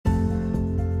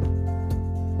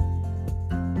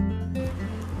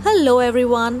Hello,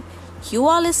 everyone. You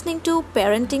are listening to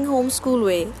Parenting Homeschool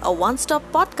Way, a one stop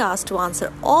podcast to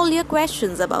answer all your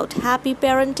questions about happy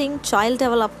parenting, child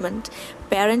development,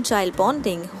 parent child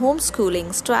bonding,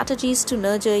 homeschooling, strategies to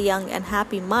nurture young and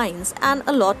happy minds, and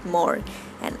a lot more.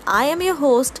 And I am your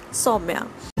host, Soumya.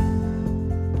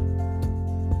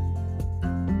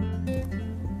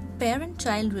 Parent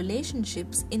child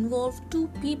relationships involve two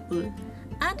people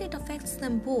and it affects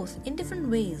them both in different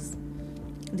ways.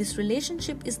 This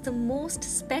relationship is the most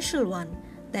special one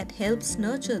that helps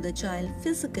nurture the child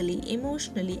physically,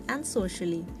 emotionally, and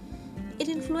socially. It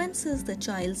influences the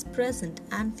child's present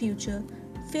and future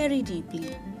very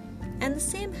deeply. And the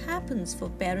same happens for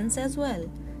parents as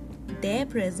well. Their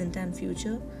present and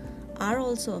future are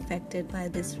also affected by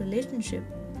this relationship,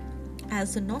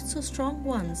 as the not so strong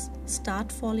ones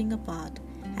start falling apart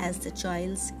as the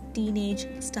child's teenage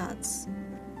starts.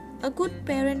 A good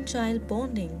parent-child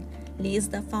bonding lays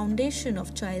the foundation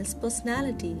of child's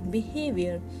personality,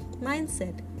 behavior,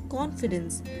 mindset,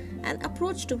 confidence, and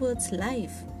approach towards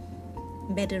life.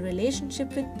 Better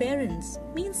relationship with parents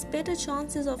means better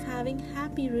chances of having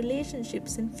happy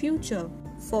relationships in future.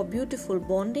 For beautiful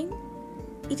bonding,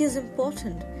 it is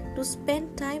important to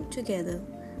spend time together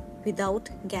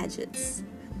without gadgets.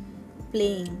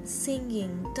 Playing,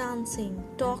 singing, dancing,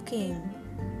 talking,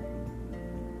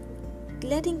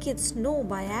 letting kids know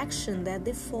by action that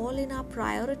they fall in our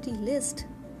priority list.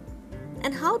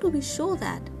 And how do we show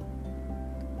that?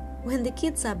 When the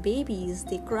kids are babies,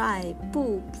 they cry,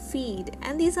 poop, feed,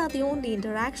 and these are the only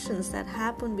interactions that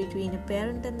happen between a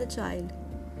parent and the child.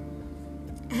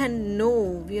 And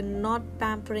no, we are not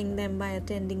pampering them by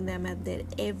attending them at their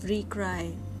every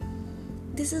cry.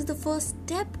 This is the first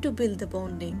step to build the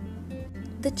bonding.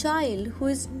 The child who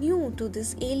is new to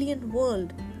this alien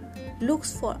world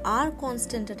looks for our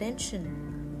constant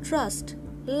attention, trust,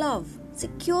 love,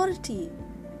 security,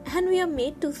 and we are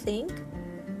made to think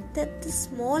that this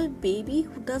small baby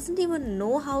who doesn't even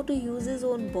know how to use his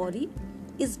own body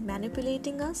is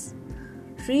manipulating us.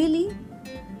 Really?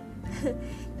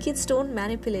 Kids don't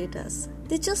manipulate us.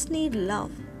 They just need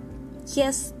love.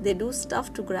 Yes, they do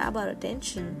stuff to grab our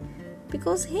attention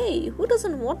because hey, who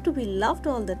doesn't want to be loved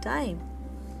all the time?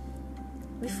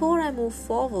 Before I move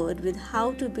forward with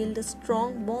how to build a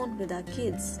strong bond with our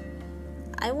kids,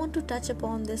 I want to touch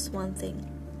upon this one thing.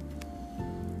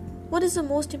 What is the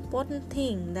most important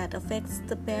thing that affects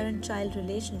the parent-child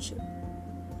relationship?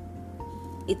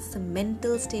 It's the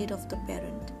mental state of the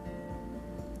parent.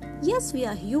 Yes, we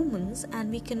are humans and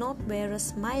we cannot wear a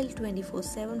smile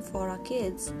 24/7 for our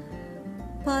kids,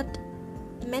 but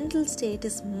mental state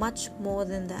is much more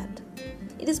than that.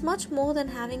 It is much more than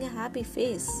having a happy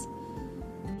face.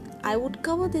 I would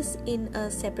cover this in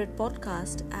a separate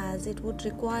podcast as it would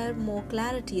require more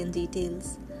clarity and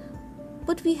details.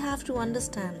 But we have to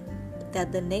understand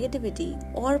that the negativity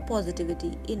or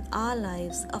positivity in our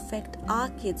lives affect our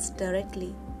kids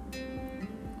directly.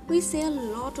 We say a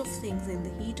lot of things in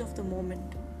the heat of the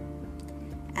moment,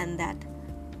 and that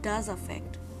does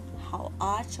affect how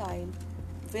our child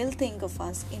will think of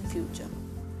us in future.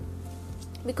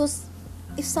 Because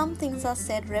if some things are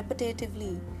said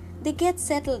repetitively, they get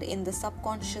settled in the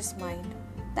subconscious mind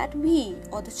that we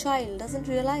or the child doesn't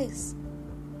realize.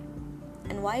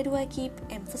 And why do I keep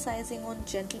emphasizing on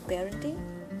gentle parenting?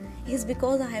 It's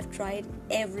because I have tried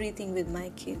everything with my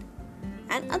kid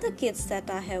and other kids that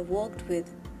I have worked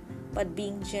with, but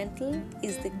being gentle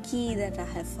is the key that I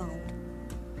have found.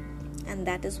 And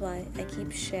that is why I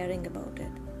keep sharing about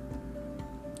it.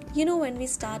 You know, when we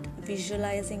start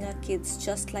visualizing our kids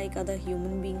just like other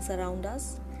human beings around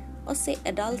us, or say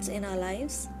adults in our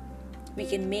lives, we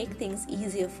can make things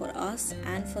easier for us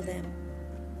and for them.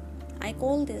 I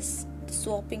call this the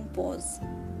swapping pause.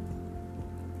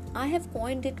 I have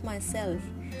coined it myself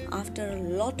after a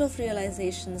lot of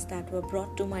realizations that were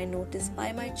brought to my notice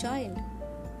by my child.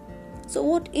 So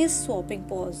what is swapping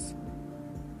pause?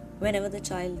 Whenever the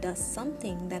child does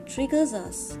something that triggers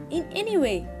us in any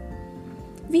way,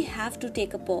 we have to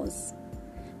take a pause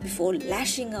before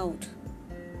lashing out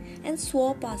and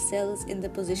swap ourselves in the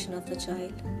position of the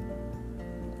child.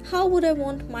 How would I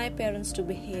want my parents to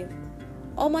behave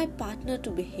or my partner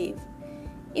to behave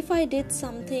if I did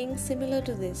something similar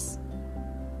to this?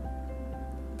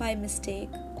 By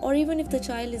mistake, or even if the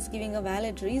child is giving a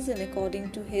valid reason according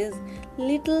to his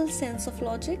little sense of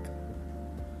logic?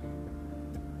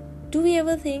 Do we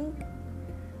ever think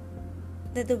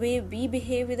that the way we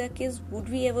behave with our kids, would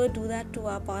we ever do that to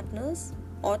our partners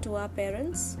or to our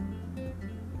parents?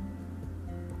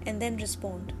 And then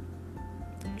respond.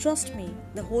 Trust me,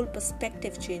 the whole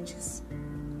perspective changes.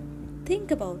 Think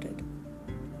about it.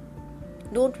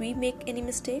 Don't we make any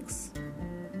mistakes?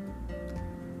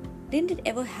 Didn't it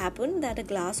ever happen that a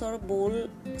glass or a bowl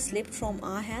slipped from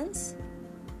our hands?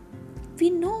 We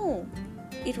know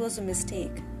it was a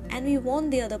mistake, and we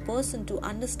want the other person to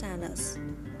understand us,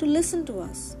 to listen to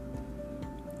us.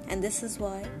 And this is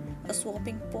why a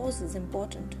swapping pause is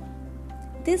important.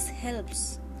 This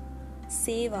helps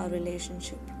save our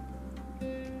relationship.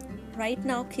 Right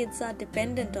now, kids are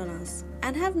dependent on us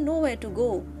and have nowhere to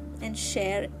go and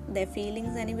share their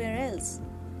feelings anywhere else.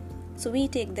 So we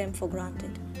take them for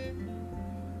granted.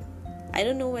 I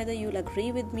don't know whether you'll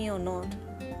agree with me or not,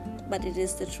 but it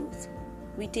is the truth.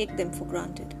 We take them for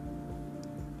granted.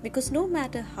 Because no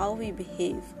matter how we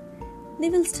behave, they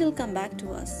will still come back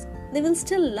to us. They will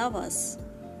still love us.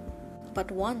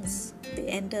 But once they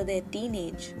enter their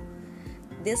teenage,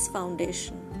 this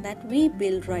foundation that we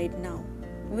build right now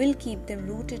will keep them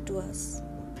rooted to us.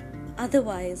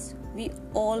 Otherwise, we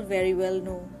all very well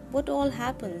know what all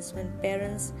happens when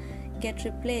parents get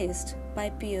replaced by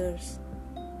peers.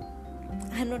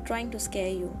 I'm not trying to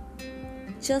scare you,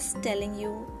 just telling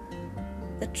you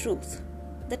the truth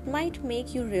that might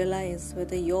make you realize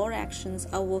whether your actions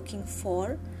are working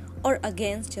for or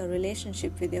against your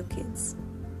relationship with your kids.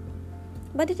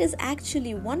 But it is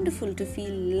actually wonderful to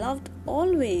feel loved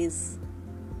always.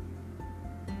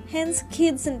 Hence,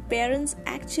 kids and parents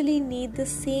actually need the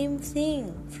same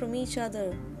thing from each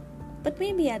other, but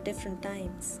maybe at different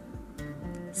times.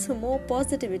 So more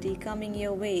positivity coming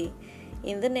your way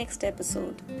in the next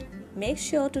episode. Make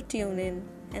sure to tune in,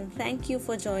 and thank you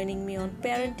for joining me on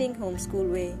Parenting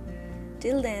Homeschool Way.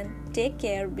 Till then, take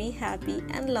care, be happy,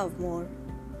 and love more.